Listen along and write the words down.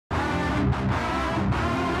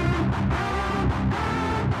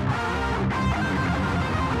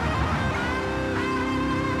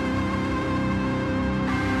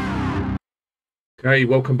Okay,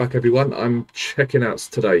 welcome back everyone. I'm checking out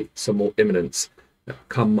today some more Imminence.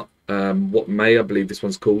 Come what may, I believe this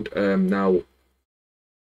one's called. Now,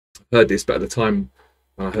 I've heard this, but at the time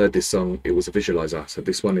when I heard this song, it was a visualizer. So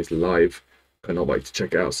this one is live. Cannot wait to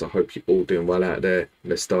check it out. So I hope you're all doing well out there.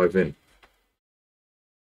 Let's dive in.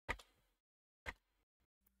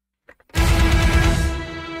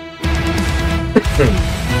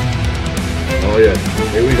 Oh yeah,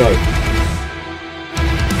 here we go.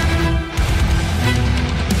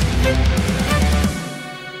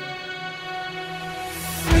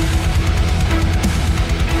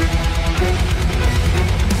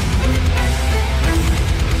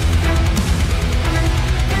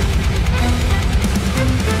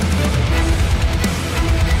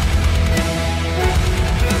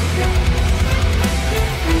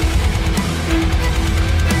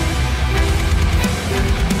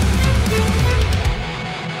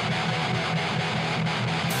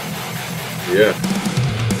 Yeah.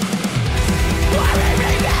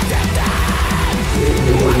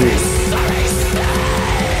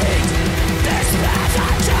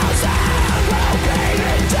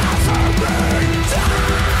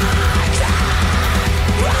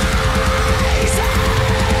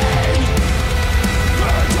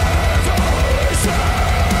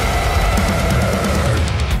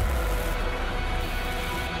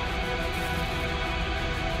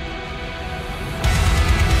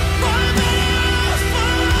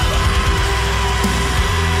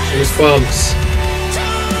 Goosebumps.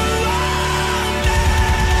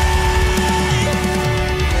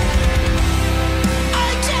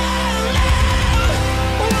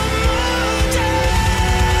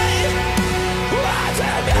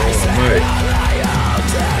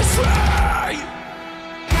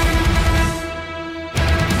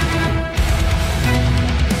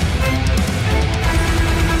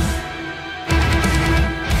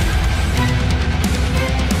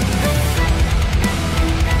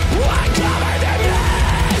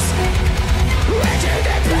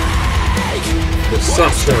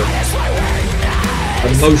 Such an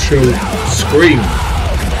emotional scream.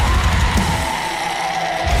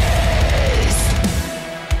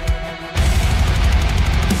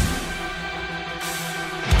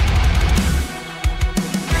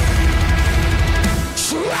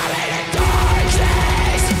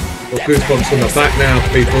 Got goosebumps on the back now,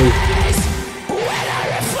 people.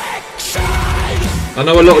 I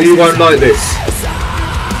know a lot of you won't like this.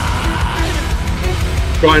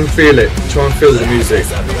 Try and feel it. Try and feel the music.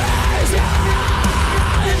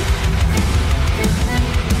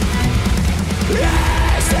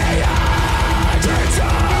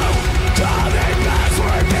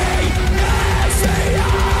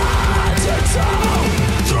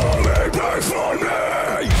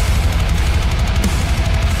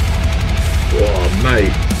 Oh,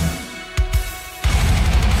 mate.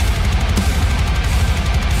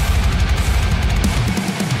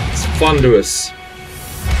 It's thunderous.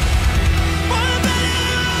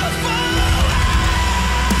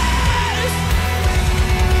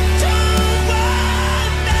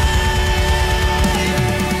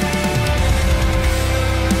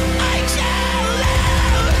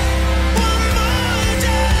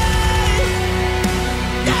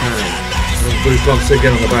 Goosebumps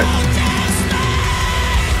again on the back.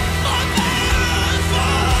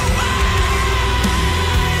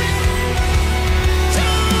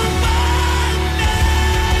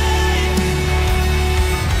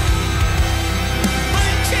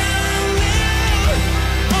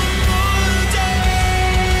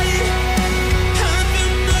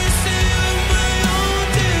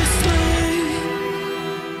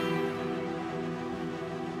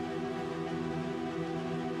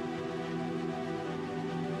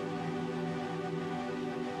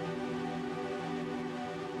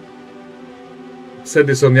 Said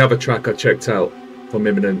this on the other track I checked out from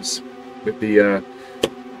Imminence with the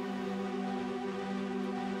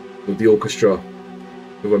orchestra,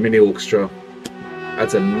 with a mini orchestra.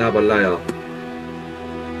 Adds another layer.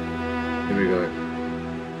 Here we go.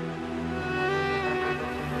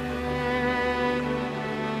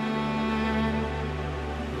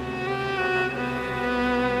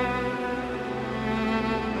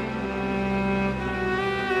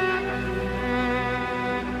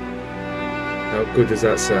 How good does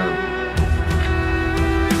that sound?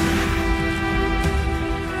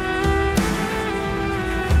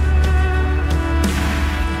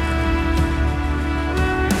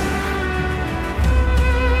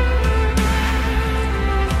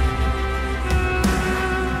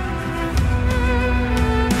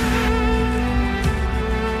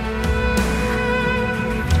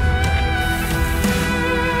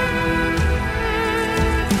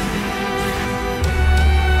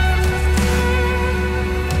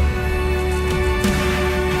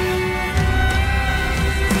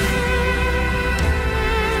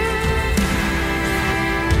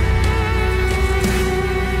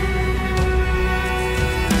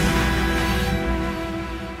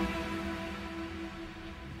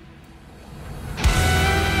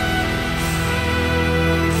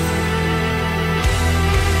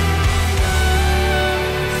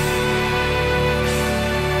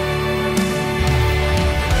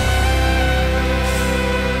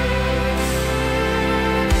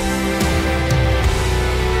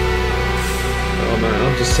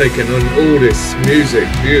 taking on all this music.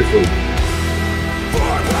 Beautiful.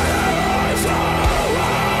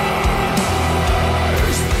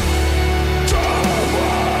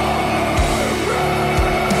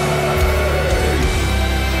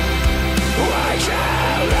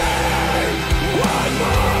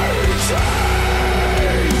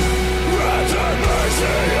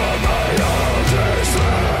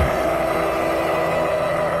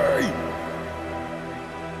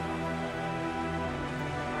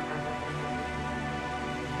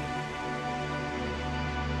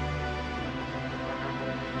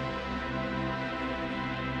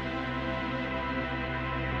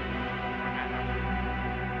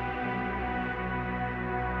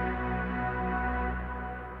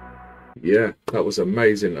 Yeah, that was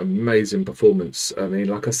amazing, amazing performance. I mean,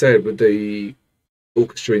 like I said, with the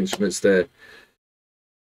orchestra instruments there,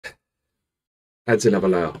 adds another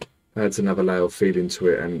layer of feeling to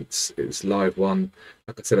it, and it's live one.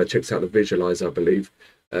 Like I said, I checked out the visualizer, I believe,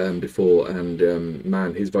 before, and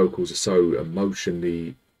man, his vocals are so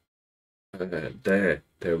emotionally there.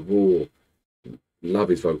 They're raw. Love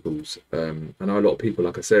his vocals. I know a lot of people,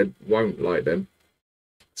 like I said, won't like them.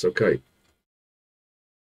 It's okay.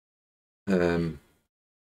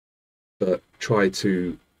 But try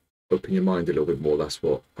to open your mind a little bit more. That's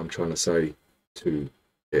what I'm trying to say to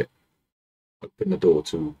it. Open the door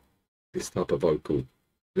to this type of vocal.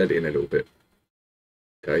 Let it in a little bit.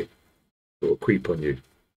 Okay? It'll creep on you.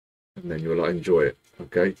 And then you'll like enjoy it.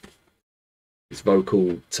 Okay? This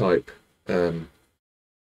vocal type, it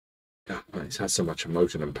has so much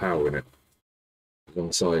emotion and power in it.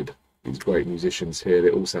 Alongside these great musicians here,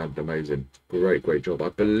 they all sound amazing. Great job. I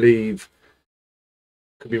believe,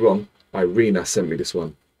 could be wrong, Irina sent me this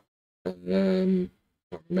one. I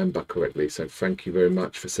remember correctly, so thank you very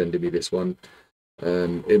much for sending me this one.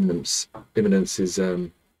 Imminence is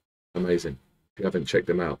amazing. If you haven't checked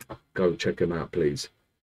them out, go check them out, please.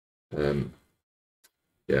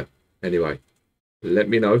 Yeah, anyway, let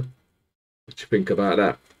me know what you think about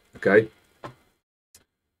that. Okay,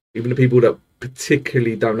 even the people that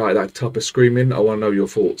particularly don't like that type of screaming, I want to know your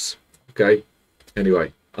thoughts. Okay,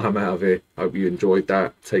 anyway, I'm out of here. Hope you enjoyed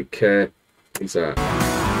that. Take care. Peace out.